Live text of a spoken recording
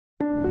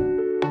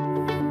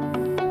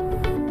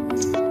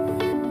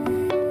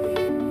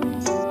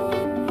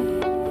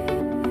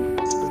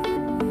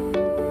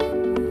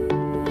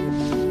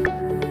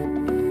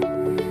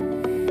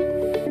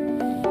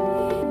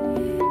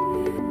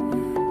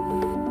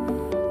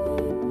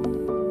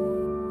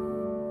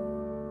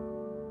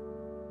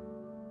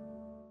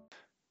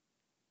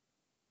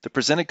The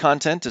presented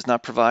content does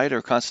not provide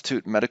or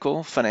constitute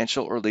medical,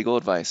 financial, or legal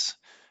advice.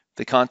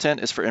 The content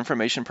is for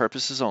information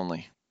purposes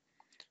only.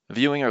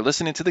 Viewing or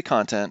listening to the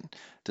content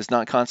does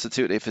not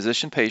constitute a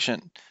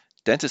physician-patient,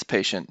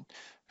 dentist-patient,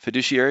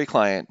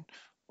 fiduciary-client,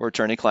 or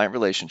attorney-client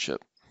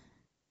relationship.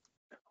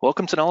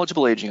 Welcome to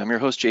Knowledgeable Aging. I'm your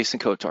host,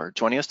 Jason Kotar.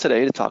 Joining us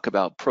today to talk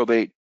about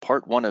probate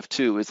part 1 of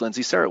 2 is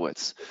Lindsay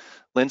Sarowitz.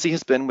 Lindsay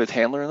has been with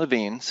Handler &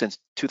 Levine since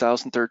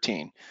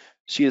 2013.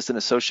 She is an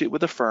associate with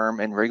the firm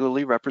and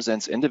regularly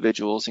represents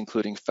individuals,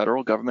 including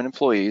federal government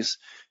employees,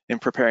 in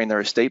preparing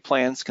their estate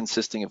plans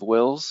consisting of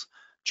wills,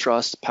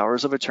 trusts,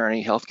 powers of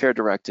attorney, healthcare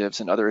directives,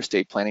 and other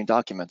estate planning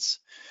documents.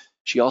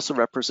 She also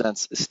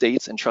represents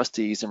estates and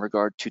trustees in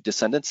regard to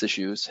descendants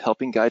issues,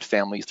 helping guide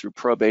families through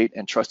probate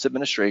and trust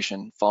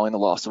administration following the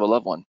loss of a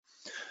loved one.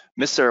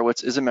 Ms.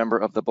 Sarowitz is a member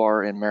of the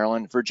bar in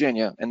Maryland,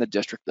 Virginia, and the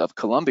District of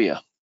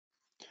Columbia.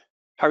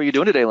 How are you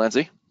doing today,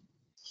 Lindsay?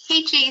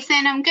 Hey,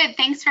 Jason, I'm good.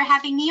 Thanks for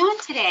having me on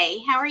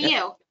today. How are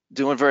you?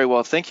 Doing very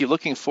well. Thank you.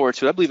 Looking forward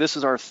to it. I believe this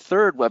is our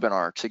 3rd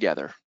webinar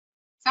together.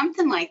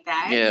 Something like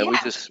that. Yeah.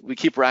 we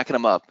keep racking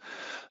them up.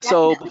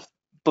 Definitely. So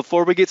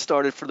before we get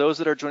started, for those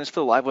that are joining us for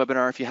the live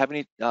webinar, if you have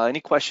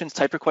any questions,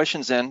 type your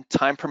questions in.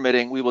 Time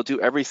permitting, we will do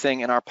everything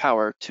in our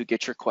power to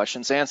get your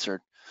questions answered.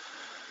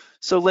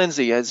 So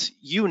Lindsay, as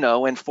you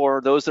know, and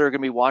for those that are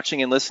going to be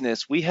watching and listening to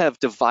this, we have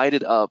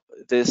divided up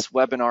this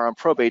webinar on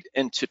probate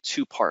into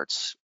 2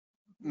 parts,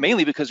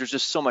 mainly because there's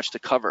just so much to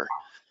cover.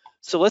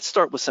 So let's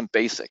start with some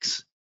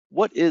basics.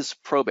 What is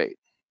probate?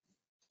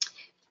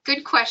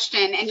 Good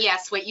question. And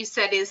yes, what you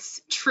said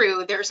is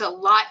true. There's a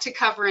lot to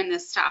cover in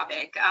this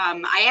topic.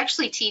 I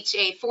actually teach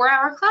a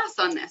 4-hour class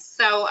on this,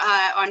 so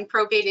on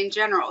probate in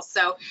general.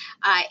 So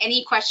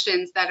any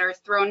questions that are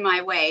thrown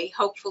my way,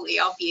 hopefully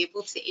I'll be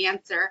able to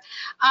answer.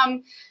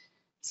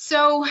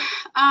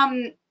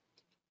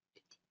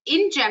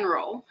 In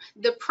general,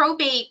 the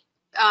probate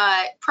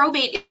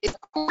is a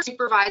court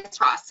supervised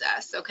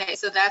process. Okay,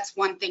 so that's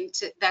one thing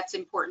that's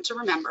important to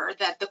remember,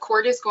 that the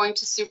court is going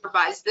to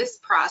supervise this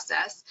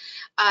process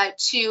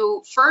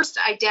to first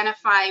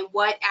identify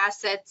what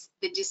assets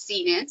the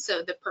decedent,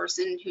 so the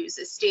person whose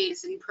estate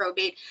is in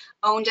probate,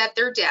 owned at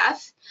their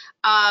death,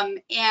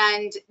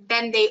 and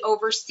then they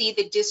oversee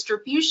the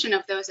distribution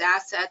of those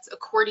assets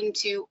according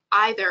to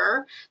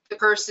either the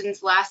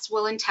person's last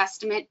will and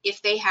testament,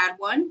 if they had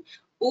one,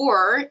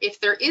 or if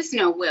there is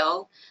no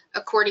will,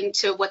 according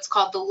to what's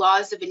called the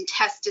laws of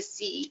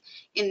intestacy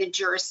in the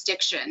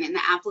jurisdiction, in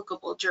the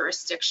applicable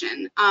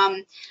jurisdiction.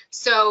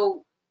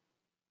 So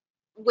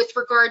with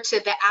regard to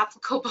the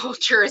applicable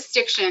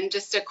jurisdiction,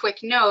 just a quick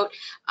note,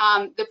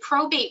 the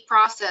probate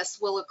process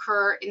will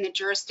occur in the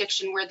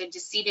jurisdiction where the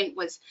decedent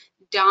was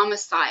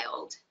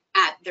domiciled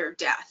at their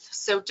death.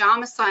 So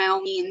domicile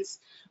means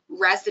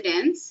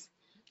residence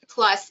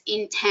plus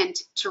intent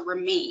to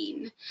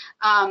remain.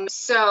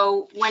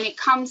 So when it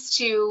comes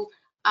to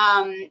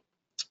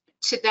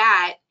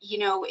that, you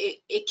know,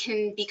 it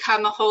can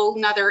become a whole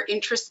nother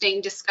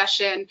interesting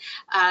discussion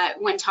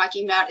when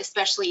talking about,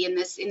 especially in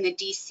the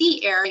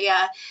DC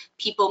area,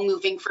 people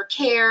moving for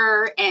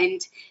care,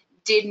 and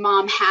did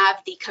mom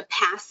have the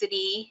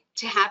capacity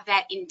to have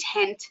that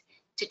intent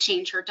to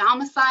change her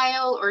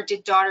domicile, or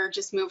did daughter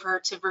just move her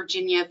to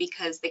Virginia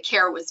because the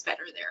care was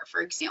better there, for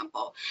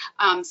example?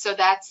 So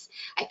I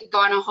could go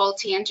on a whole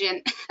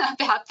tangent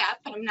about that,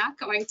 but I'm not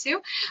going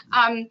to.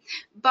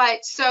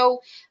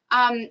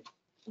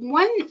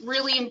 One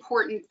really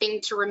important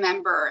thing to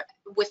remember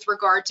with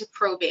regard to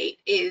probate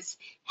is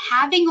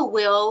having a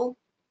will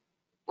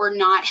or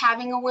not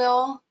having a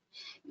will,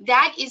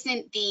 that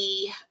isn't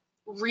the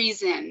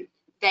reason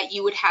that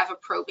you would have a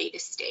probate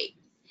estate.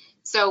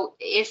 So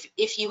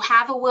if you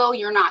have a will,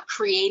 you're not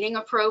creating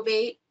a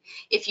probate.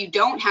 If you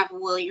don't have a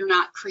will, you're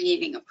not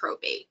creating a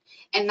probate.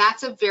 And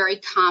that's a very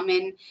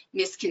common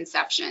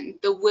misconception.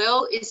 The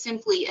will is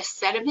simply a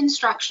set of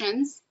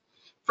instructions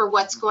for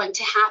what's going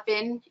to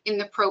happen in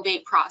the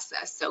probate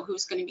process. So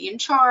who's going to be in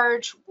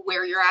charge,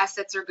 where your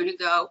assets are going to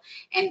go,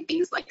 and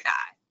things like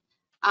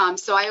that.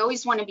 So I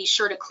always want to be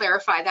sure to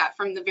clarify that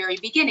from the very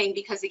beginning,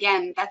 because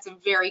again, that's a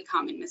very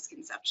common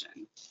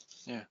misconception.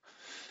 Yeah.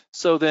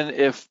 So then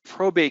if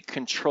probate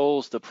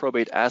controls the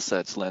probate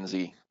assets,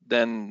 Lindsay,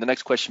 then the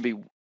next question would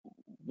be,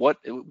 what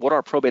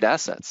are probate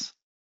assets?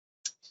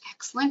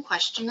 Excellent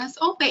question, as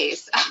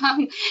always.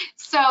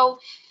 So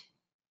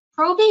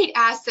probate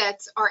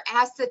assets are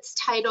assets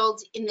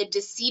titled in the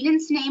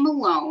decedent's name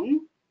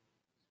alone,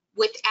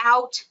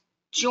 without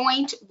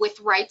joint with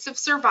rights of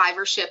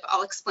survivorship,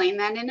 I'll explain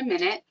that in a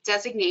minute,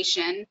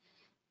 designation,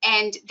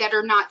 and that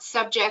are not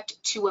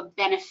subject to a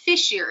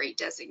beneficiary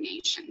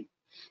designation.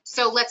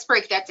 So let's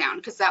break that down,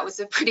 because that was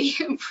a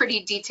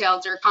pretty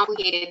detailed or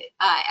complicated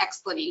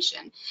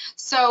explanation.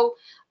 So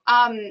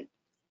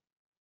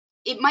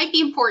it might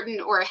be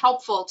important or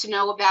helpful to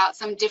know about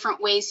some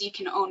different ways you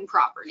can own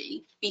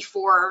property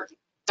before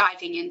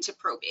diving into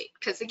probate,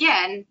 because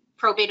again,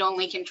 probate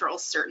only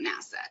controls certain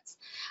assets.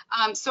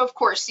 So of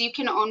course, you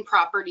can own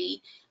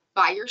property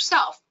by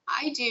yourself,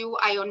 I do.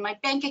 I own my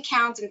bank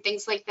accounts and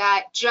things like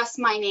that, just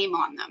my name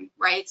on them,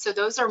 right? So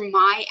those are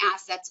my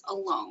assets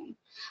alone.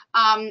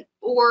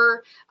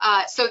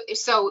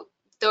 So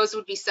those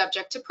would be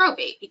subject to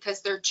probate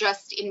because they're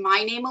just in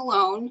my name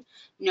alone,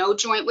 no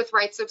joint with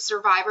rights of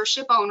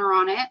survivorship owner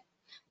on it,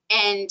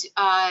 and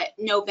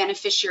no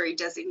beneficiary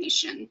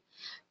designation.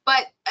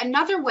 But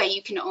another way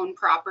you can own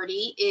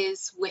property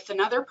is with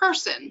another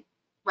person,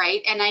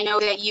 right? And I know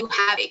that you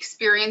have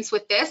experience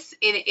with this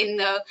in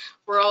the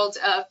world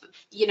of,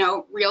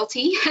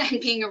 realty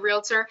and being a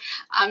realtor.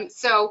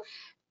 So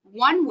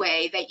one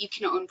way that you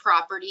can own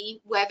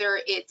property, whether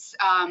it's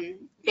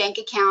bank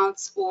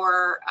accounts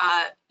or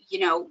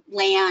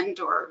land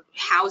or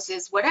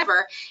houses,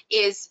 whatever,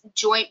 is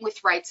joint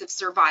with rights of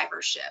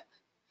survivorship.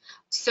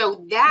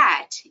 So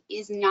that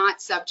is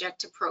not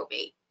subject to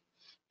probate,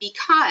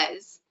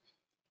 because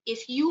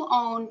if you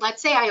own,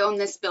 let's say I own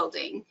this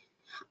building,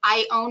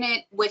 I own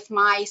it with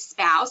my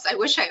spouse. I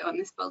wish I owned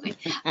this building.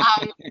 I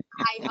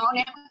own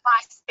it with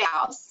my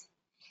spouse,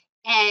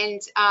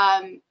 and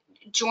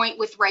joint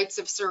with rights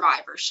of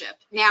survivorship.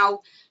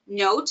 Now,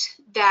 note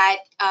that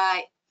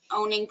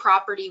owning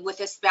property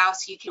with a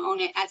spouse, you can own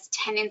it as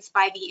tenants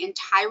by the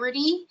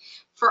entirety.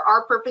 For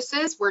our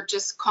purposes, we're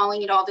just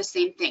calling it all the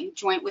same thing,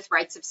 joint with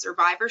rights of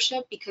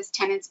survivorship, because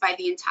tenants by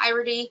the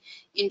entirety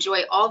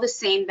enjoy all the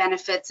same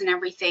benefits and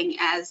everything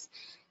as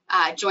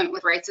joint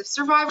with rights of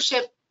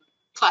survivorship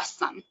plus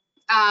some.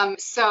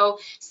 So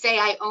say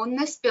I own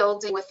this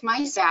building with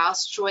my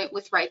spouse, joint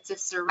with rights of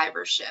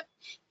survivorship.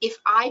 If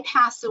I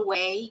pass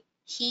away,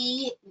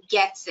 he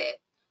gets it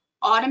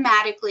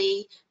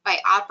automatically by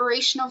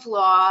operation of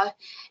law.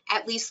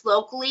 At least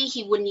locally,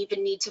 he wouldn't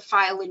even need to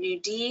file a new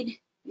deed,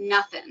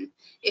 nothing.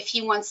 If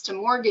he wants to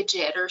mortgage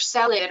it or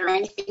sell it or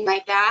anything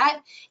like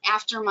that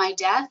after my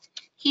death,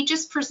 he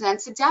just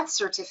presents a death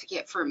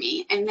certificate for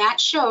me, and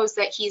that shows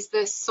that he's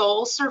the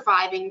sole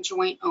surviving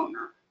joint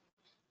owner.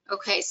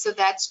 Okay, so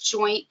that's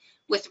joint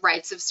with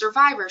rights of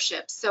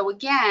survivorship. So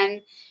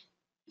again,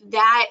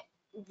 that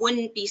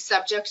wouldn't be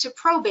subject to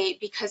probate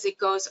because it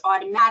goes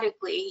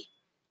automatically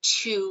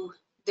to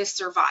the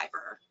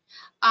survivor.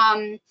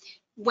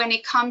 When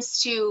it comes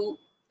to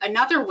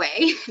another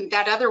way,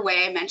 that other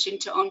way I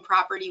mentioned, to own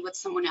property with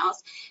someone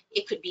else,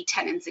 it could be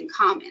tenants in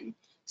common.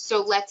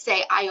 So let's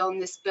say I own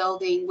this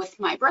building with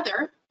my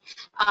brother,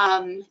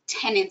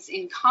 tenants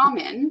in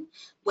common.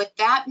 What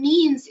that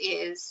means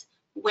is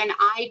when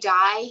I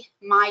die,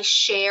 my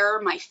share,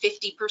 my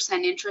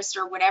 50% interest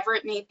or whatever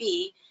it may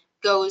be,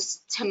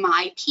 goes to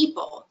my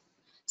people.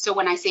 So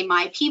when I say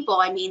my people,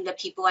 I mean the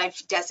people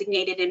I've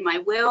designated in my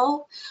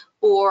will,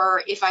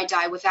 or if I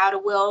die without a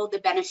will, the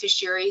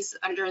beneficiaries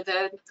under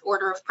the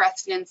order of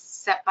precedence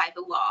set by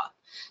the law.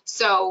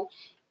 So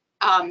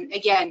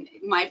again,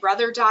 my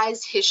brother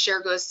dies, his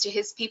share goes to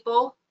his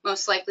people,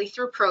 most likely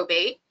through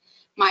probate.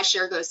 My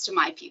share goes to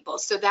my people.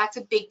 So that's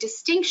a big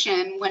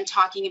distinction when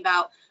talking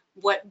about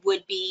what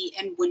would be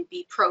and wouldn't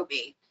be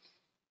probate.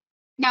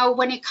 Now,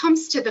 when it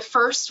comes to the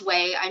first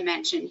way I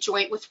mentioned,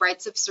 joint with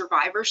rights of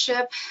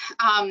survivorship,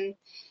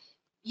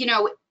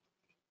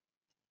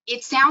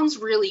 it sounds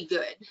really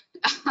good.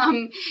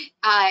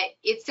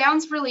 It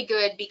sounds really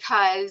good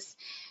because,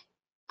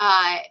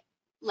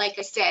 like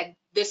I said,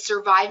 the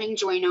surviving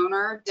joint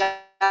owner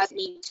doesn't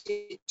need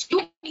to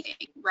do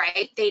anything,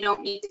 right? They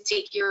don't need to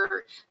take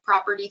your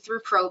property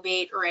through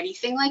probate or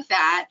anything like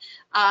that.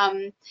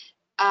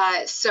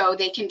 So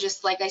they can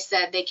just, like I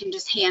said, they can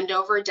just hand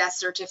over a death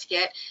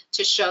certificate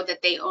to show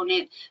that they own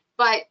it.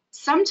 But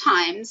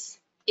sometimes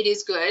it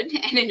is good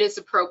and it is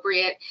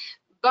appropriate,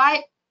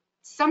 but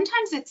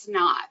sometimes it's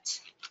not.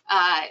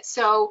 I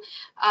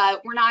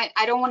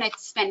don't want to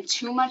spend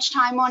too much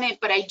time on it,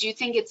 but I do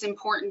think it's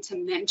important to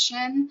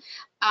mention,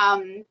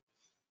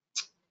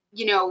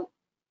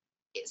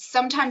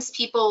 sometimes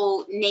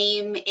people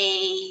name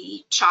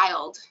a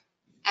child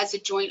as a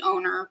joint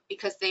owner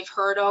because they've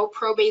heard, oh,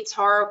 probate's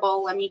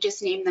horrible, let me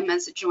just name them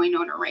as a joint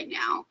owner right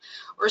now.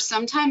 Or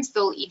sometimes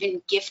they'll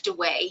even gift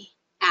away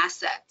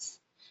assets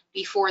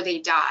before they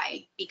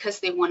die because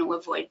they want to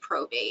avoid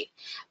probate.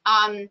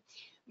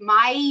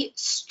 My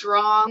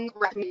strong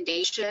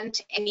recommendation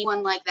to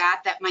anyone like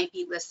that might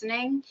be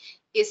listening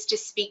is to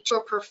speak to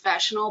a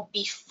professional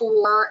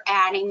before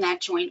adding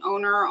that joint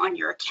owner on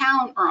your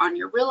account or on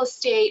your real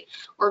estate,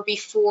 or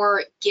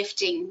before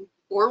gifting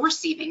or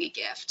receiving a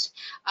gift,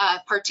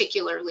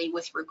 particularly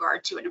with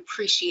regard to an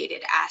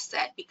appreciated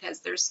asset,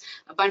 because there's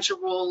a bunch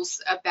of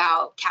rules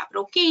about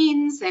capital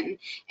gains and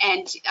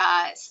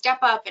step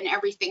up and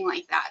everything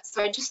like that.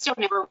 So I just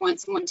don't ever want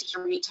someone to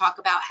hear me talk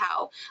about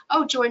how,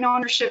 oh, joint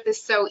ownership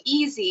is so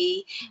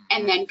easy,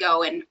 and then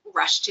go and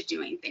rush to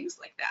doing things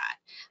like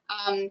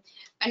that.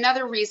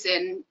 Another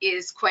reason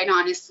is, quite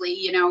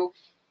honestly,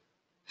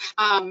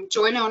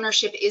 joint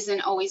ownership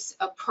isn't always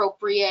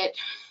appropriate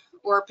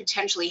or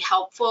potentially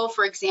helpful.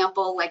 For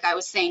example, like I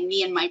was saying,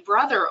 me and my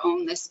brother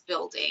own this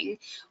building.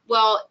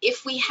 Well,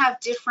 if we have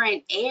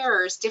different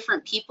heirs,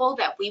 different people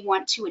that we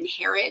want to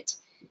inherit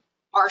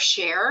our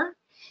share,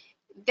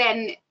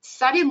 then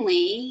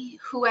suddenly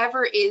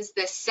whoever is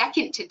the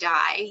second to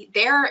die,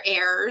 their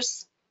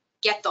heirs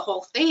get the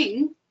whole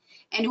thing,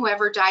 and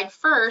whoever died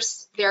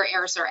first, their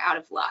heirs are out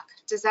of luck.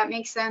 Does that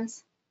make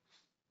sense?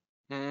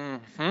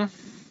 Mm-hmm.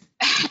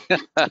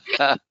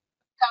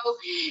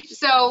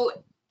 So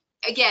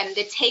again,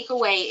 the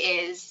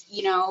takeaway is,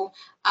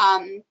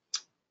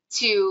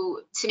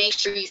 to make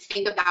sure you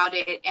think about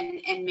it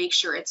and make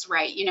sure it's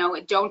right.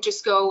 Don't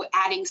just go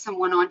adding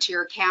someone onto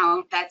your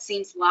account. That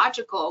seems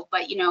logical,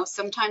 but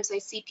sometimes I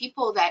see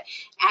people that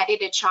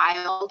added a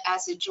child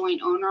as a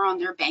joint owner on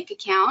their bank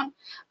account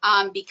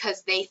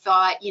because they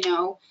thought,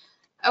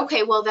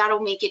 okay, well,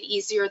 that'll make it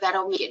easier.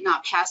 That'll make it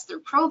not pass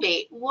through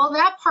probate. Well,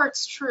 that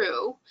part's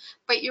true,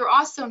 but you're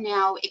also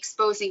now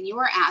exposing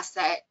your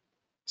asset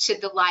to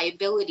the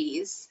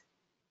liabilities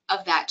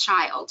of that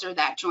child or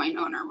that joint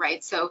owner,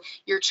 right? So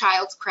your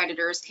child's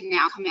creditors can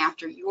now come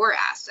after your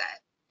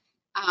asset,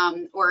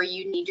 or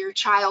you need your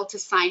child to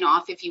sign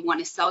off if you want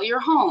to sell your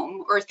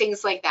home or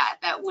things like that.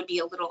 That would be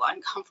a little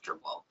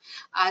uncomfortable.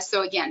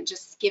 So again,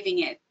 just giving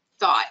it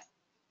thought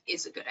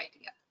is a good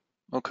idea.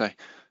 Okay.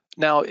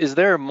 Now, is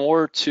there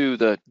more to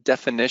the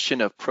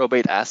definition of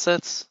probate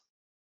assets?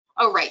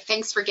 Oh, right.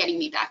 Thanks for getting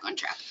me back on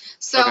track.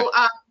 So,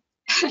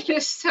 Okay.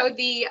 so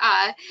the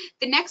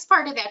next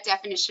part of that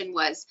definition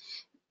was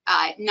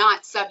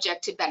not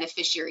subject to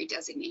beneficiary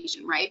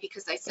designation, right?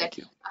 Because I said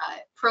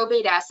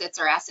probate assets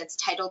are assets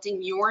titled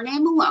in your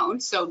name alone,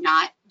 so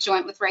not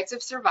joint with rights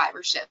of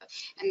survivorship.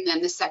 And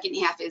then the second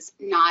half is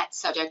not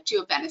subject to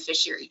a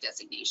beneficiary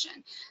designation.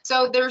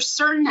 So there's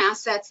certain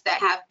assets that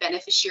have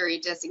beneficiary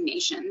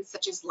designations,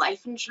 such as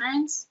life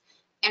insurance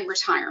and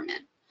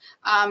retirement.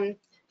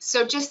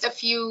 So just a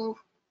few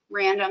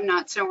random,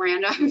 not so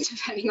random,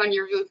 depending on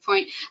your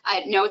viewpoint,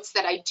 notes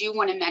that I do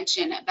want to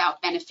mention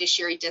about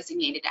beneficiary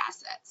designated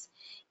assets.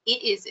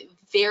 It is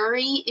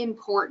very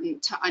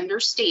important to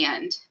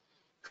understand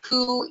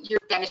who your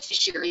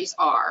beneficiaries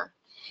are.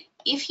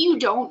 If you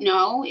don't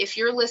know, if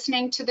you're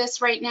listening to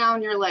this right now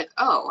and you're like,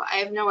 oh, I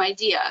have no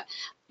idea,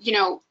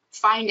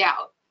 find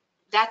out.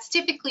 That's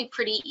typically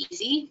pretty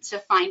easy to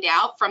find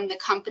out from the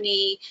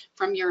company,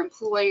 from your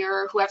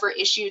employer, whoever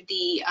issued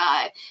the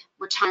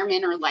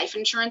retirement or life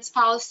insurance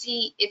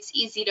policy. It's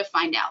easy to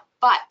find out.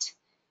 But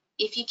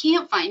if you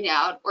can't find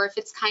out, or if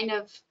it's kind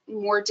of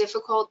more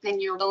difficult than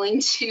you're willing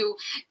to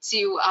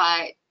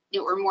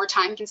or more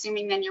time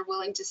consuming than you're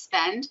willing to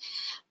spend,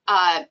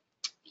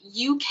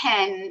 you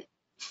can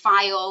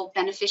file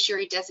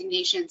beneficiary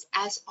designations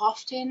as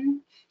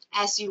often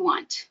as you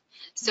want.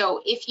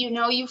 So if you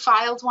know you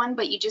filed one,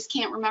 but you just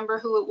can't remember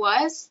who it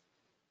was,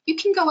 you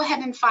can go ahead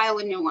and file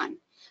a new one.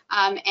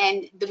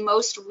 And the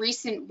most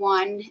recent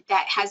one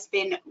that has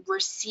been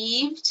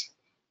received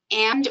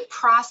and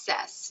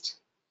processed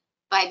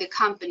by the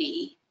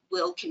company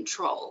will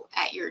control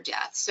at your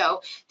death.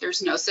 So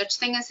there's no such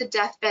thing as a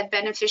deathbed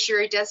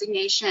beneficiary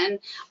designation.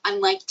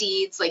 Unlike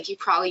deeds, like you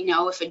probably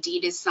know, if a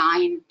deed is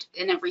signed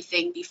and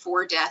everything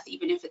before death,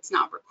 even if it's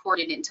not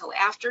recorded until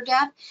after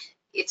death,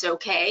 it's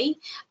okay.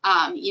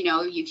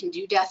 You can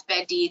do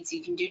deathbed deeds,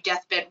 you can do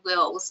deathbed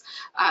wills,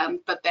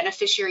 but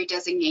beneficiary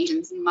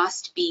designations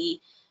must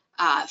be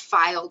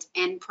filed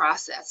and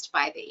processed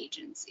by the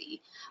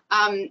agency.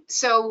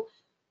 So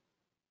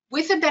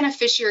with a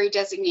beneficiary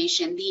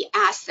designation, the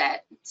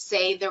asset,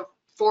 say the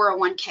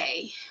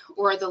 401k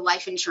or the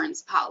life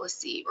insurance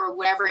policy or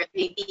whatever it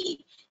may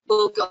be,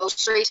 will go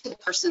straight to the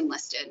person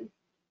listed.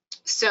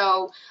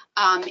 So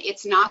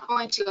it's not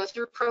going to go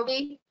through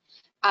probate.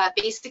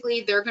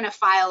 Basically, they're going to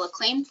file a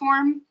claim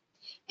form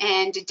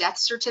and a death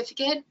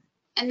certificate,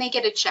 and they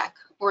get a check,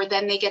 or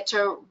then they get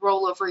to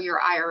roll over your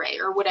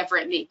IRA or whatever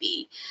it may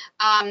be.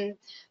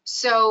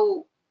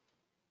 So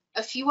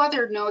a few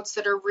other notes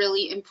that are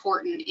really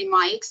important in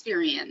my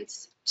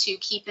experience to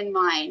keep in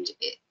mind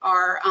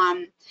are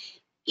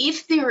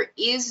if there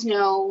is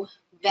no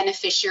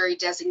beneficiary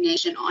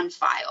designation on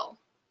file.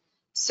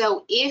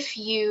 So if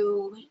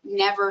you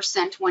never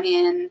sent one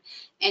in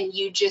and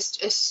you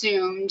just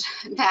assumed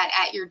that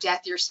at your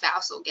death your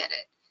spouse will get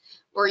it,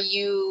 or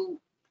you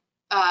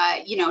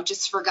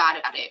just forgot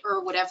about it,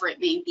 or whatever it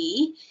may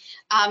be,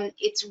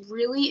 it's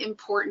really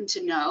important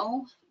to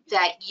know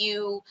that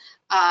your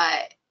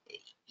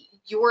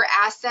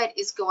asset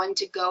is going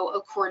to go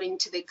according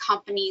to the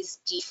company's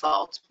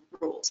default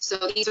rules. So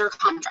these are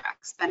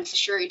contracts.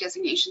 Beneficiary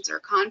designations are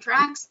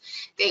contracts.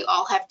 They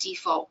all have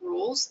default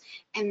rules,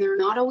 and they're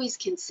not always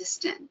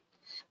consistent.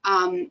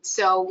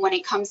 So when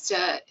it comes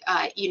to,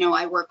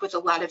 I work with a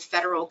lot of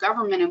federal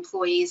government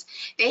employees,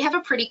 they have a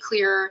pretty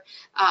clear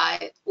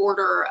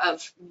order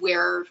of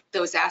where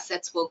those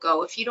assets will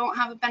go if you don't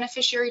have a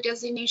beneficiary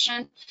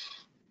designation.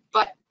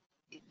 But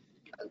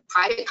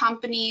private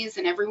companies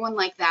and everyone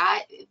like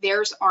that,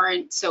 theirs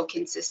aren't so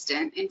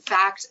consistent. In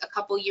fact, a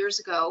couple years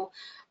ago,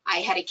 I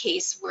had a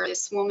case where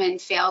this woman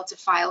failed to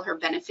file her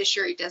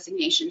beneficiary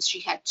designations. She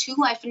had 2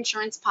 life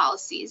insurance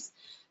policies,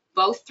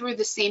 both through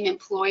the same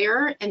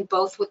employer and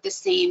both with the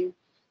same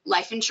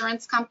life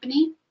insurance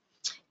company.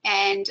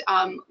 And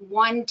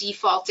one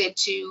defaulted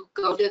to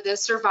go to the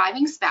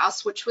surviving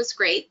spouse, which was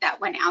great.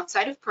 That went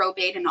outside of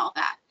probate and all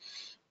that.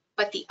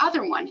 But the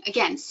other one,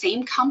 again,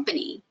 same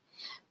company,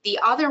 the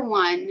other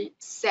one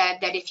said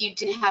that if you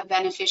didn't have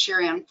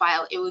beneficiary on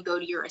file, it would go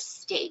to your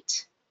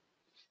estate.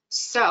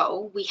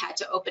 So we had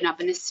to open up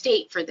an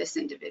estate for this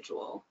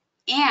individual.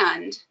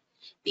 And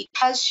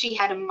because she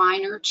had a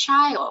minor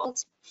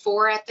child,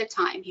 4 at the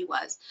time he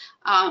was,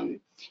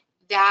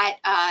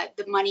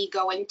 the money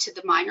going to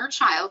the minor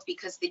child,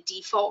 because the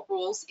default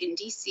rules in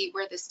DC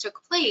where this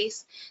took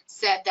place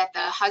said that the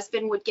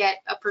husband would get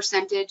a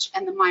percentage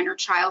and the minor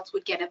child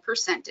would get a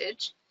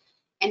percentage,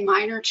 and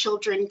minor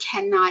children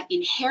cannot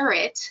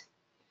inherit.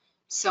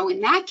 So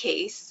in that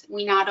case,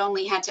 we not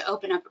only had to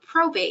open up a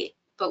probate,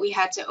 but we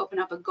had to open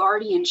up a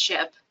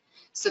guardianship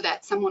so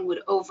that someone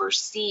would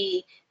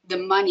oversee the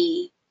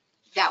money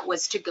that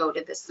was to go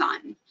to the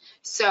son.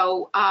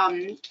 So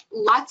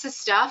lots of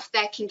stuff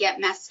that can get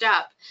messed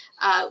up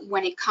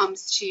when it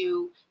comes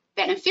to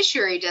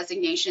beneficiary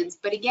designations.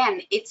 But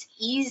again, it's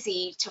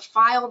easy to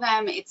file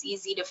them, it's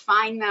easy to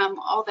find them,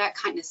 all that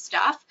kind of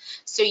stuff.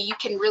 So you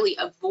can really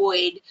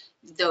avoid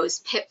those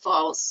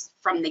pitfalls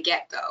from the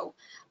get-go.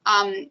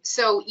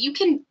 So you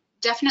can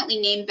definitely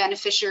name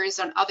beneficiaries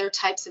on other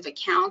types of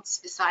accounts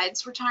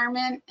besides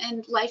retirement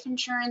and life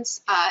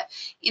insurance.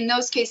 In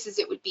those cases,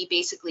 it would be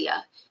basically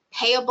a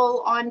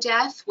payable on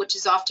death, which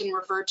is often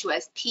referred to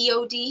as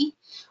POD,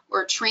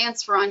 or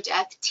transfer on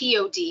death,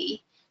 TOD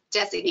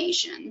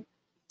designation.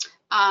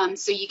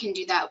 So you can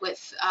do that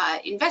with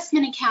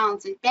investment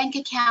accounts and bank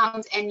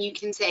accounts, and you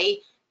can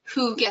say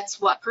who gets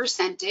what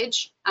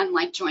percentage,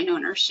 unlike joint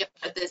ownership,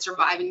 the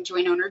surviving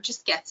joint owner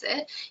just gets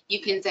it.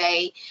 You can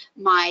say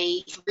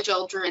my 3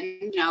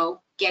 children,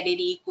 get it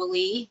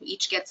equally,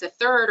 each gets a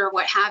third or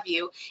what have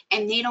you,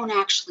 and they don't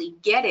actually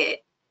get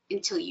it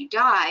until you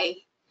die.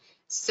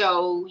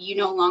 So you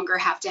no longer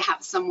have to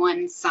have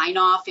someone sign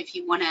off if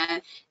you want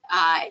to,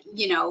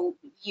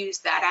 use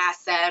that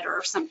asset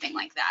or something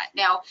like that.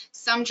 Now,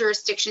 some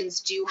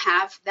jurisdictions do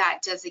have that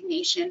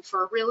designation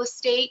for real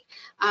estate,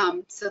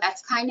 so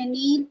that's kind of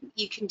neat.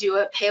 You can do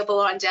a payable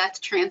on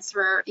death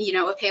transfer,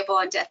 a payable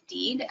on death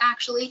deed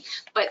actually,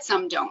 but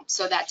some don't.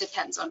 So that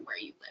depends on where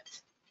you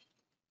live.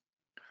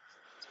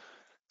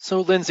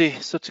 So Lindsay,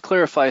 so to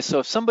clarify, so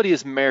if somebody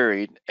is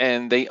married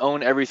and they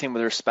own everything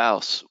with their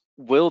spouse,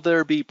 will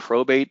there be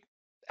probate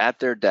at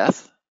their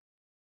death?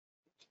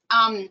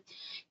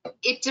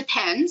 It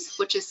depends,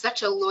 which is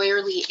such a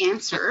lawyerly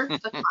answer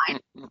of mine.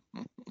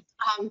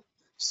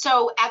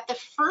 So at the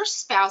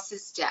first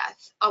spouse's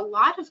death, a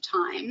lot of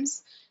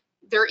times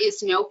there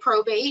is no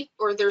probate,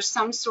 or there's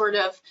some sort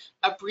of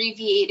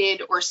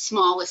abbreviated or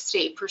small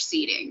estate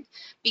proceeding,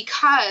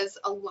 because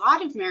a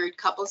lot of married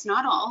couples,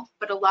 not all,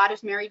 but a lot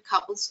of married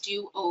couples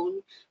do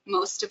own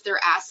most of their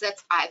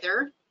assets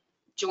either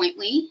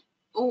jointly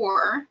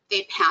or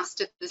they passed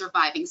to the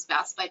surviving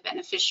spouse by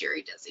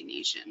beneficiary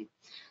designation.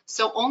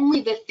 So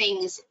only the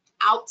things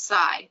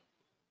outside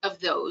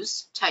of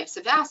those types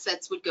of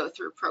assets would go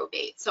through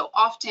probate. So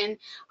often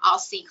I'll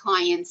see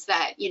clients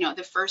that,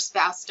 the first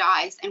spouse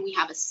dies and we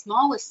have a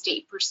small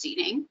estate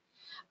proceeding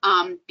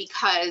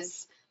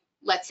because,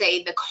 let's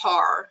say, the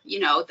car,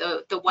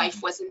 the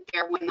wife wasn't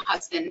there when the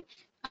husband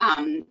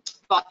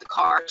bought the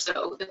car,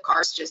 so the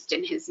car's just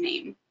in his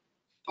name.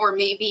 Or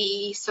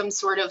maybe some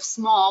sort of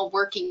small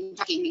working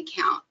checking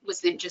account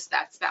was in just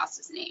that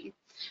spouse's name,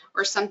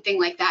 or something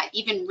like that.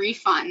 Even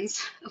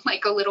refunds,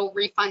 like a little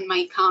refund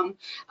might come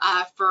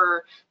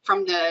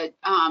from the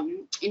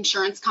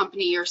insurance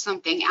company or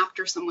something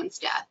after someone's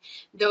death.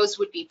 Those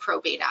would be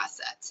probate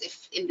assets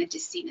if in the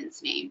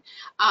decedent's name.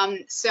 A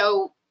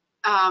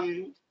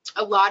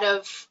lot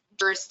of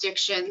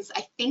jurisdictions,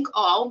 I think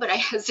all, but I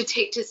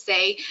hesitate to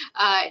say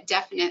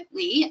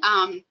definitely,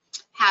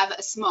 have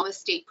a small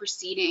estate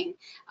proceeding.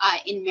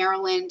 In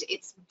Maryland,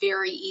 it's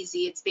very easy.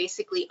 It's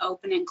basically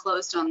open and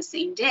closed on the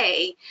same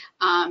day.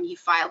 You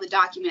file the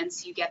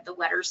documents, you get the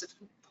letters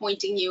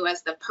appointing you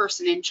as the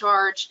person in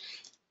charge,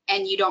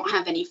 and you don't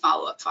have any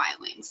follow-up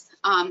filings.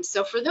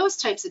 So for those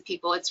types of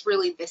people, it's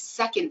really the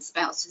second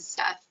spouse's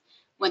death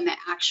when the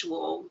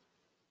actual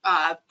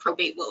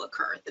probate will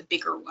occur, the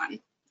bigger one.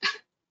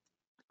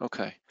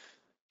 Okay.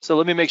 So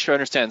let me make sure I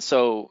understand.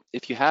 So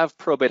if you have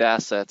probate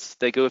assets,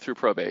 they go through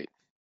probate.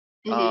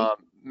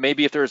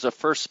 Maybe if there's a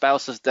first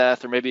spouse's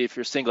death, or maybe if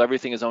you're single,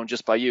 everything is owned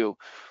just by you.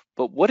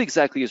 But what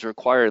exactly is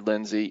required,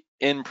 Lindsay,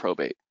 in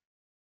probate?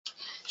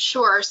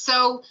 Sure.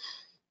 So,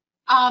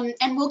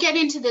 and we'll get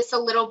into this a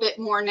little bit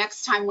more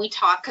next time we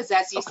talk, because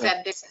as you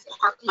said, this is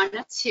part 1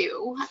 of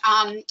 2.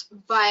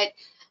 But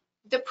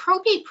the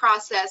probate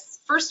process,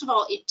 first of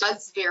all, it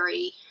does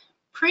vary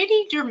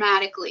pretty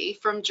dramatically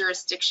from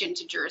jurisdiction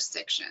to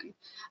jurisdiction.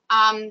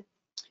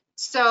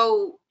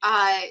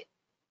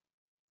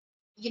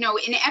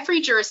 In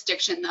every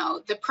jurisdiction,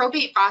 though, the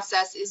probate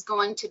process is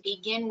going to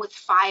begin with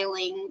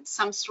filing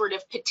some sort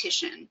of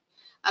petition.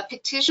 a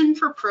petition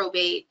for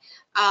probate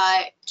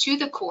to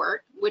the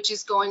court, which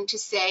is going to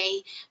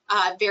say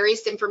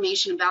various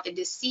information about the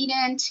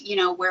decedent, you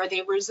know, where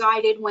they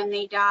resided when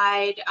they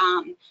died,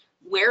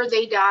 where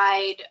they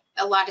died.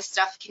 A lot of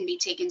stuff can be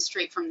taken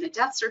straight from the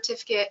death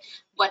certificate,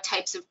 what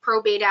types of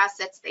probate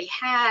assets they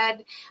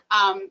had,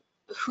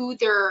 who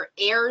their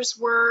heirs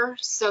were.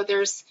 So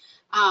there's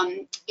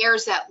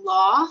heirs at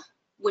law,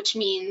 which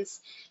means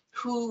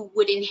who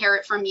would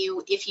inherit from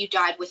you if you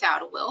died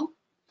without a will.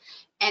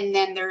 And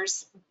then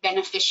there's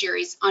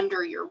beneficiaries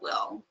under your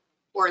will,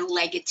 or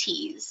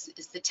legatees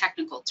is the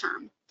technical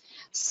term.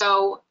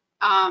 So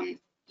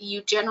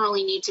you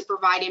generally need to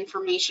provide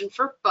information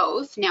for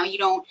both. Now, you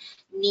don't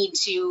need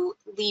to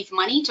leave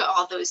money to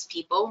all those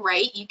people,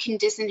 right? You can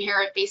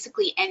disinherit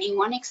basically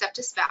anyone except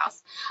a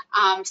spouse.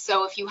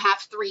 So if you have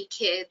 3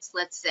 kids,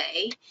 let's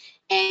say,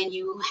 and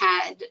you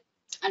had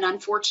an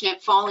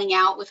unfortunate falling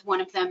out with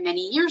one of them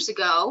many years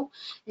ago,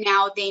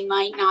 now they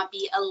might not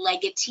be a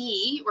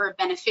legatee or a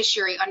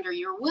beneficiary under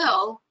your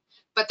will,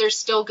 but they're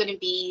still going to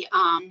be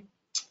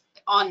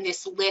on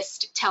this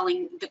list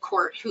telling the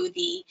court who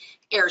the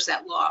heirs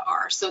at law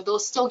are. So they'll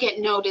still get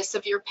notice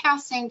of your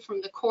passing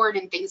from the court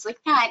and things like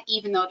that,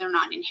 even though they're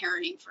not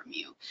inheriting from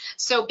you.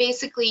 So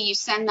basically you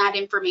send that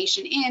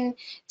information in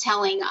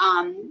telling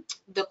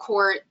the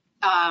court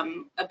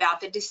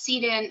about the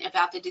decedent,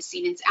 about the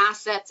decedent's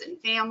assets and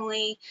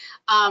family.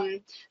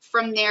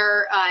 From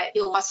there,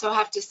 you'll also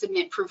have to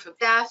submit proof of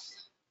death,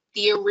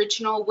 the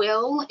original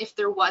will, if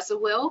there was a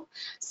will.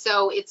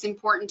 So it's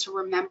important to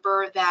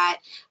remember that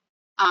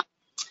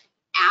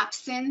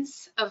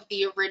absence of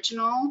the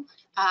original,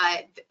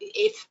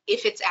 if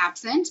it's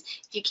absent,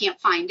 if you can't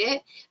find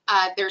it,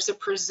 there's a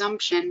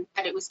presumption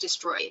that it was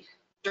destroyed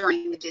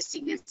during the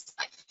decedent's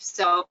life.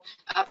 So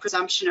a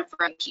presumption of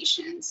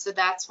revocation. So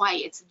that's why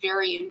it's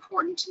very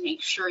important to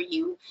make sure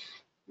you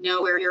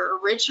know where your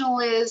original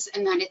is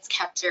and that it's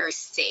kept very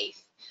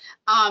safe.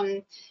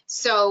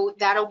 So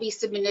that'll be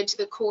submitted to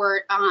the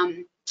court,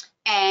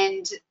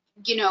 and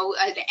you know,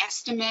 an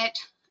estimate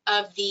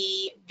of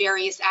the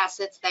various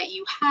assets that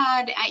you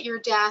had at your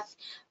death,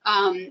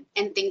 and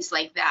things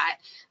like that.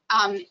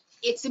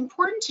 It's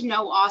important to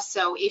know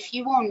also, if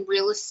you own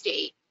real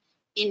estate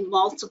in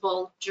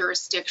multiple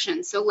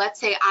jurisdictions. So let's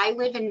say I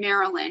live in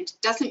Maryland,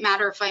 doesn't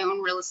matter if I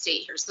own real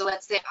estate here. So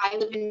let's say I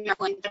live in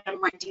Maryland, but I'm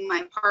renting my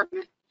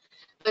apartment,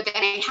 but then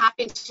I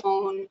happen to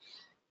own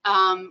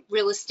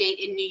real estate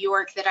in New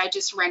York that I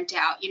just rent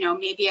out. You know,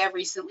 maybe I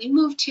recently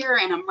moved here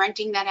and I'm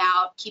renting that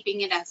out,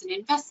 keeping it as an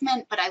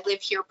investment, but I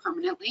live here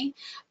permanently.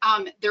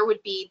 There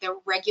would be the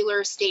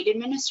regular estate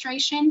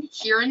administration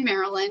here in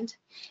Maryland,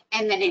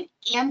 and then an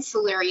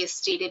ancillary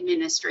estate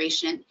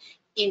administration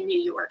in New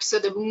York. So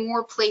the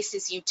more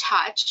places you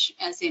touch,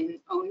 as in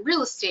own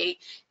real estate,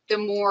 the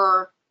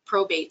more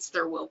probates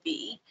there will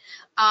be.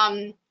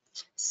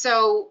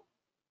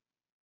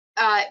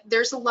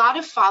 There's a lot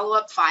of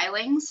follow-up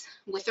filings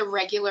with a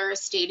regular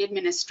estate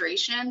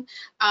administration.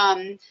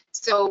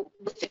 So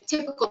with the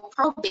typical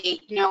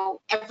probate, you know,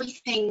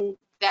 everything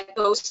that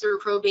goes through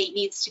probate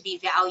needs to be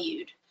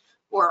valued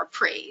or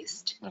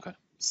appraised. Okay.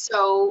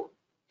 So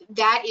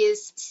that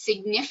is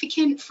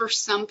significant for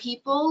some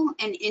people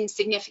and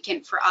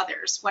insignificant for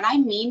others. What I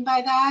mean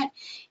by that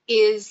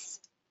is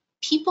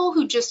people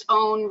who just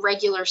own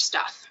regular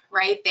stuff,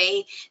 right?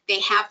 They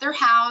have their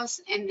house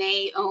and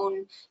they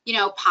own, you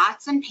know,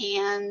 pots and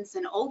pans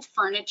and old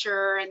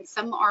furniture and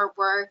some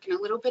artwork and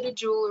a little bit of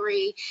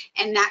jewelry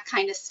and that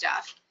kind of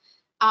stuff.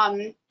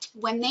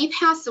 When they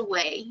pass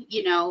away,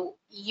 you know,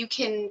 you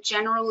can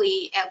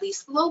generally, at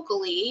least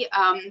locally,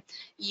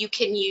 you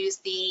can use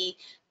the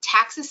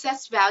tax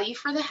assessed value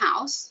for the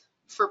house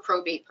for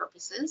probate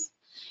purposes.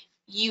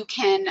 You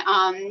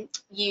can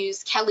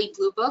use Kelley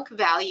Blue Book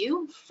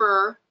value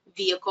for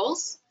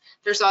vehicles.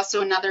 There's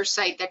also another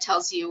site that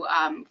tells you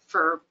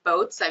for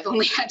boats. I've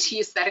only had to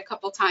use that a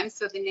couple times,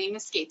 so the name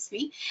escapes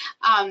me.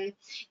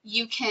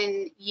 You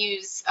can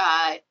use,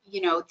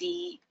 you know,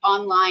 the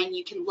online,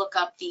 you can look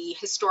up the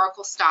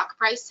historical stock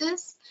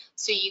prices.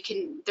 So you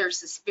can,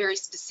 there's this very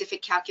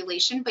specific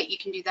calculation, but you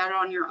can do that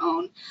on your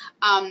own.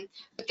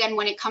 But then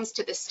when it comes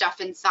to the stuff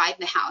inside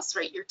the house,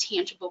 right, your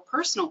tangible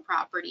personal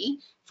property,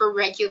 for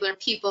regular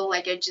people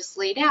like I just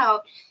laid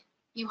out,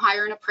 you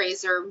hire an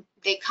appraiser,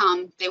 they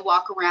come, they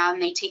walk around,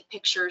 they take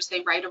pictures,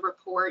 they write a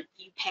report,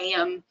 you pay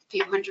them a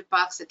few $100,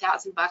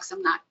 $1,000,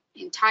 I'm not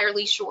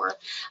entirely sure.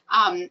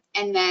 And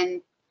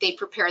then they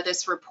prepare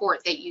this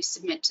report that you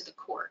submit to the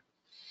court.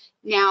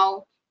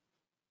 Now,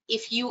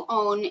 if you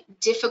own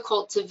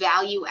difficult to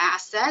value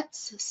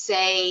assets,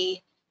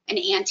 say an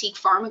antique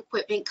farm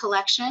equipment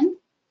collection,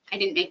 I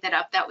didn't make that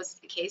up, that was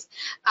the case,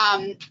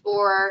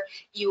 or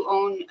you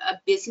own a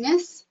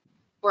business,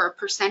 or a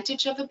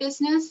percentage of a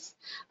business.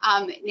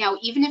 Now,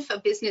 even if a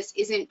business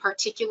isn't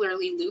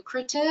particularly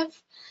lucrative,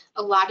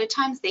 a lot of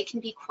times they can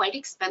be quite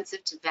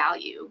expensive to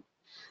value.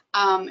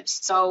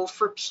 So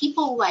for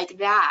people like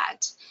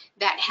that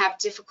have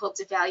difficult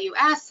to value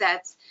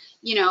assets,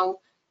 you know,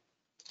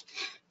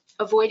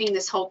 avoiding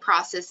this whole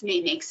process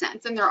may make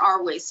sense. And there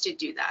are ways to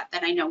do that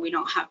I know we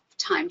don't have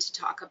time to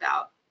talk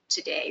about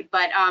today.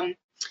 But,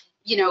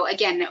 you know,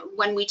 again,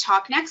 when we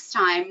talk next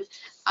time,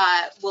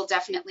 we'll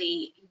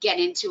definitely get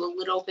into a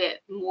little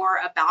bit more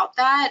about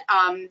that.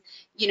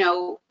 You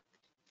know,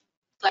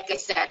 like I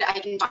said, I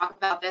can talk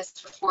about this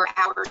for 4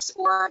 hours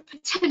or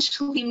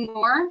potentially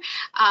more,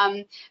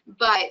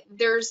 but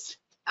there's,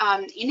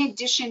 in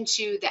addition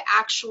to the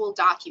actual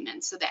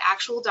documents, so the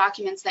actual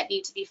documents that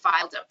need to be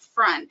filed up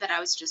front that I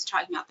was just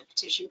talking about, the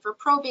petition for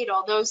probate,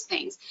 all those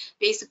things,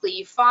 basically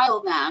you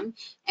file them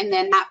and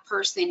then that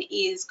person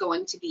is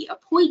going to be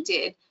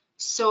appointed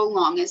so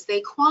long as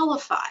they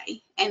qualify.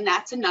 And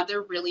that's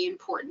another really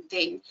important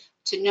thing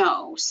to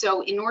know.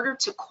 So in order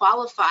to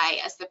qualify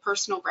as the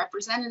personal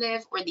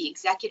representative or the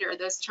executor,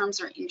 those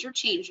terms are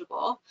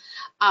interchangeable.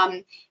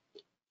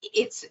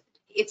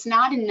 It's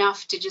not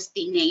enough to just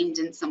be named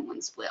in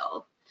someone's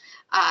will.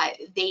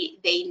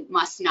 They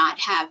must not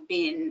have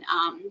been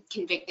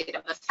convicted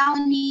of a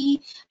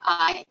felony.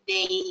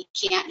 They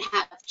can't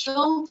have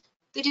killed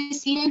the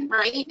decedent,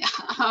 right?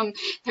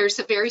 There's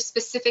a very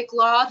specific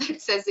law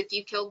that says if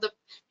you killed the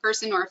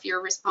person or if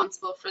you're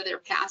responsible for their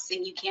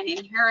passing, you can't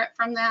inherit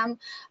from them.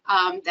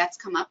 That's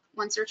come up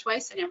once or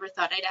twice. I never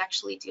thought I'd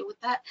actually deal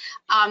with that.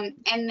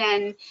 And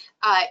then,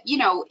 you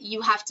know,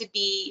 you have to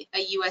be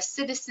a U.S.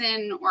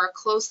 citizen or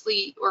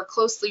closely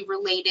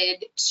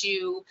related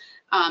to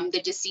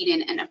the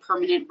decedent and a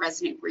permanent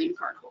resident green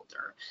card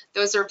holder.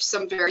 Those are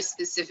some very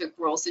specific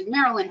rules in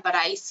Maryland, but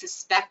I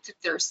suspect that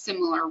there are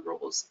similar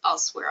rules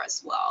elsewhere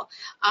as well.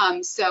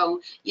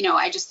 So, you know,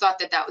 I just thought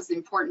that that was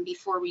important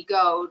before we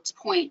go to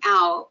point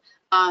out,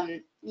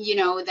 you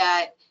know,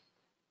 that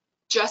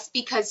just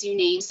because you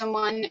name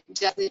someone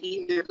doesn't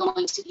mean they're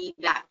going to be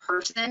that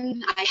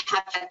person. I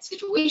have had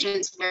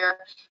situations where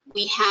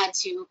we had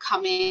to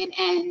come in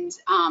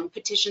and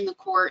petition the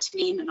court to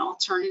name an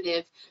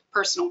alternative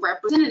personal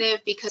representative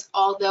because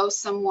although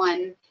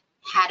someone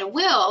had a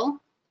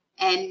will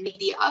and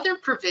the other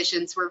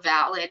provisions were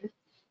valid,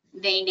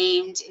 they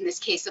named, in this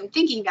case I'm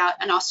thinking about,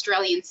 an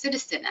Australian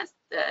citizen as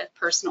the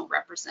personal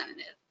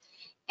representative.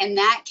 And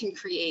that can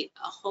create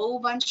a whole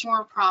bunch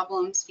more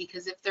problems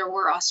because if there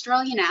were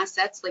Australian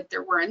assets like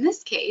there were in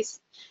this case,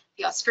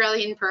 the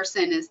Australian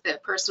person is the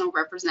personal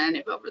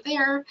representative over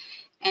there,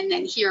 and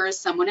then here is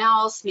someone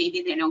else,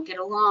 maybe they don't get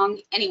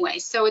along. Anyway,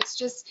 so it's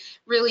just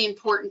really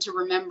important to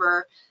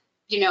remember,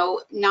 you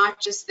know, not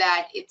just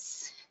that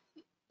it's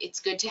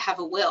good to have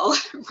a will,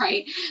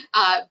 right?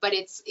 But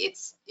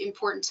it's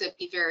important to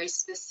be very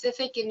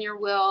specific in your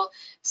will,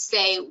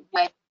 say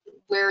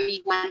where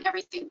you want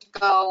everything to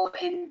go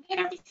and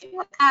everything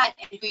like that,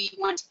 and who you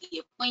want to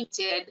be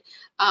appointed,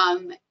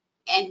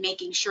 and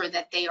making sure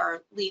that they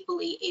are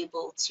legally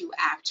able to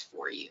act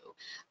for you.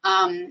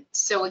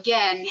 So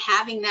again,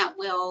 having that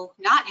will,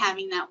 not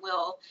having that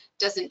will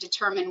doesn't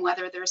determine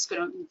whether there's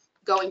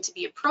going to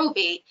be a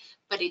probate,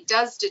 but it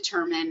does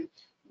determine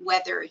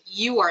whether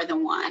you are the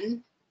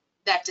one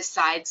that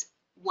decides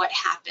what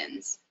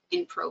happens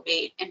in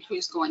probate and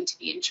who's going to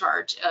be in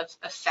charge of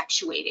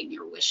effectuating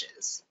your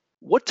wishes.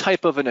 What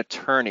type of an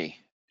attorney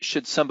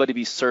should somebody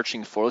be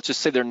searching for? Let's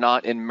just say they're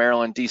not in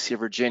Maryland, DC, or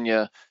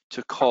Virginia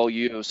to call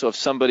you. So if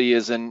somebody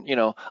is in, you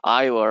know,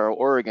 Iowa or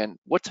Oregon,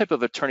 what type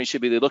of attorney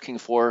should be they looking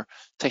for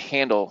to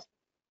handle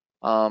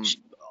all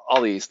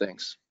these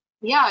things?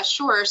 Yeah,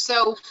 sure.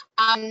 So,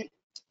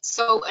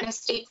 so an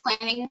estate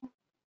planning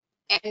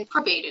and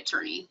probate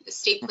attorney,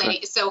 estate planning.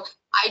 Okay. So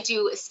I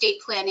do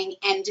estate planning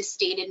and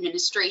estate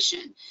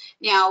administration.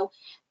 Now,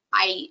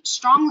 I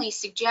strongly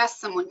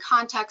suggest someone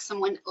contact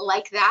someone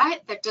like that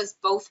does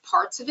both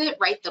parts of it,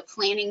 right? The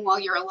planning while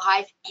you're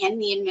alive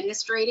and the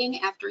administrating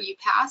after you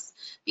pass,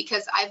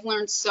 because I've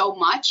learned so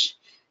much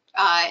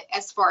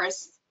as far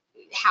as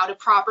how to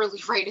properly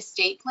write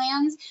estate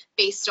plans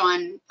based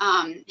on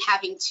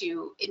having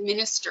to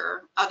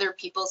administer other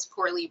people's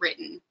poorly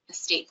written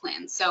estate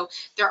plans. So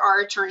there are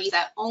attorneys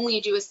that only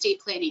do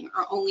estate planning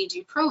or only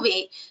do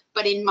probate,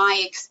 but in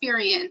my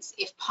experience,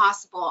 if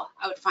possible,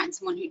 I would find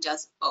someone who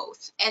does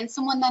both and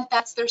someone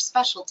that's their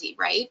specialty,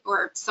 right?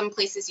 Or some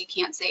places you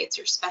can't say it's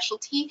your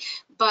specialty,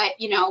 but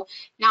you know,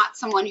 not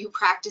someone who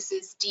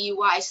practices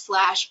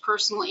DUI /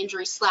 personal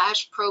injury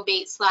 /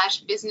 probate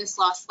 / business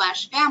law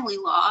 / family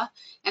law,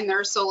 and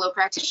they're a solo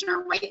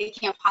practitioner, right? They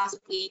can't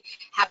possibly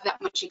have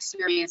that much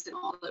experience in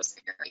all those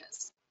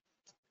areas.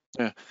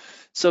 Yeah.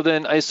 So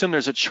then I assume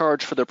there's a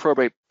charge for the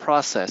probate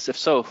process. If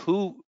so,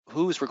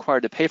 who's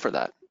required to pay for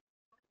that?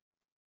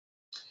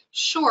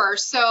 Sure.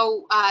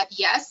 So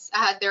yes,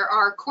 there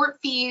are court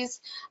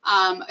fees,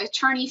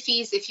 attorney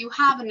fees if you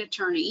have an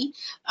attorney,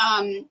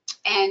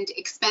 and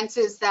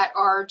expenses that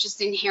are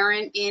just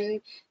inherent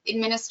in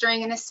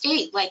administering an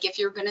estate, like if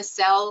you're going to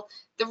sell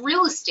the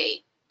real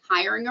estate,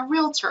 hiring a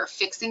realtor,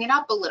 fixing it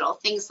up a little,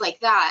 things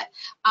like that.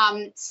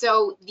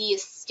 So the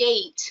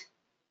estate,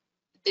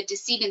 the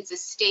decedent's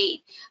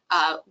estate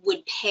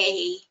would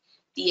pay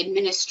the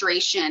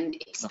administration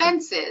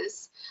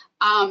expenses.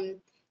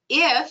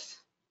 If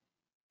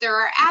there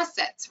are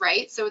assets,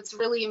 right? So it's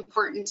really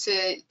important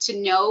to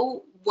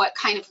know what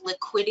kind of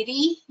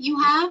liquidity you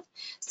have.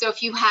 So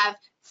if you have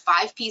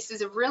 5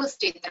 pieces of real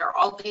estate that are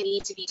all going to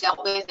need to be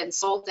dealt with and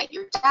sold at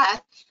your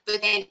death,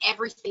 but then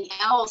everything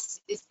else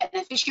is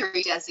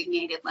beneficiary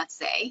designated, let's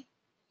say,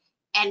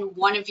 and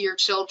one of your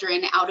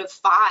children out of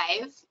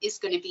 5 is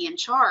going to be in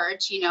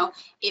charge, you know,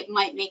 it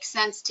might make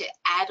sense to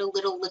add a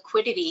little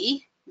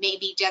liquidity,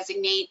 maybe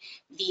designate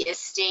the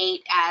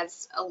estate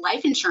as a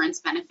life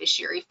insurance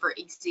beneficiary, for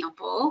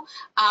example,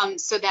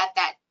 so that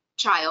that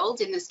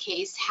child, in this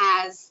case,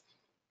 has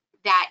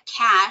that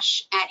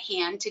cash at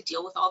hand to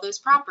deal with all those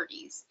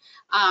properties.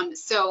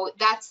 So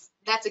that's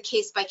a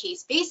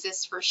case-by-case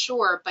basis for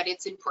sure, but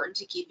it's important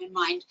to keep in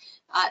mind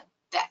that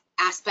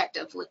aspect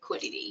of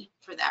liquidity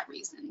for that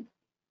reason.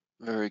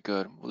 Very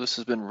good. Well, this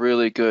has been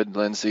really good,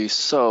 Lindsay.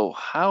 So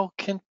how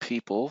can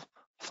people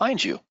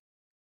find you?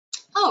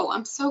 Oh,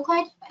 I'm so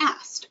glad you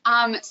asked.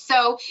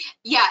 So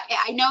yeah,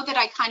 I know that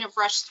I kind of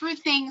rushed through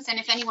things, and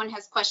if anyone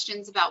has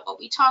questions about what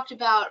we talked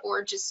about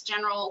or just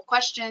general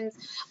questions,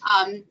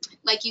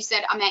 like you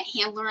said, I'm at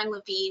Handler and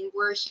Levine.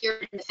 We're here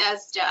in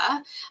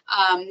Bethesda,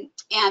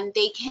 and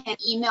they can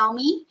email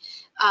me.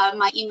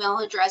 My email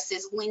address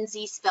is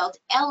Lindsay, spelled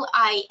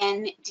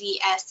Lindsey,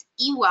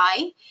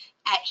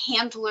 at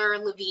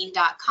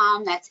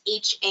handlerlevine.com. That's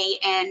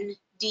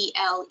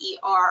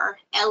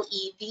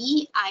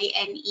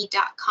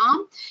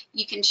HANDLERLEVINE.com.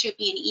 You can shoot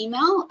me an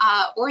email,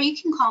 or you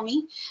can call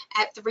me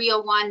at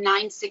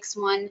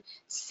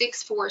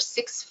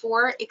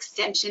 301-961-6464,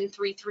 extension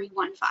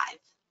 3315.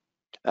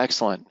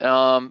 Excellent.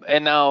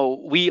 And now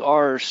we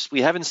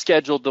haven't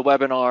scheduled the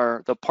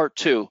webinar, the part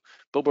 2,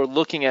 but we're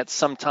looking at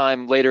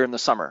sometime later in the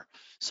summer.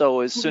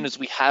 So as soon as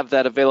we have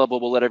that available,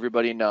 we'll let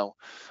everybody know.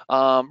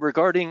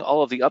 Regarding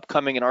all of the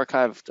upcoming and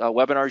archived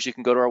webinars, you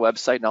can go to our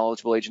website,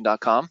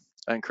 knowledgeableagent.com.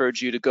 I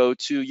encourage you to go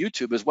to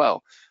YouTube as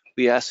well.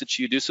 We ask that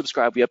you do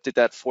subscribe. We update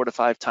that 4 to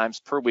 5 times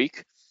per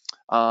week.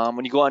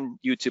 When you go on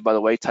YouTube, by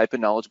the way, type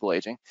in Knowledgeable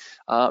Aging.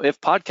 If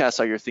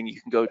podcasts are your thing,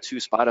 you can go to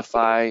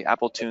Spotify,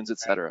 Apple Tunes,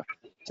 etc.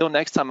 Till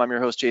next time, I'm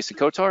your host, Jason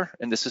Kotar,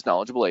 and this is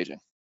Knowledgeable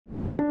Aging.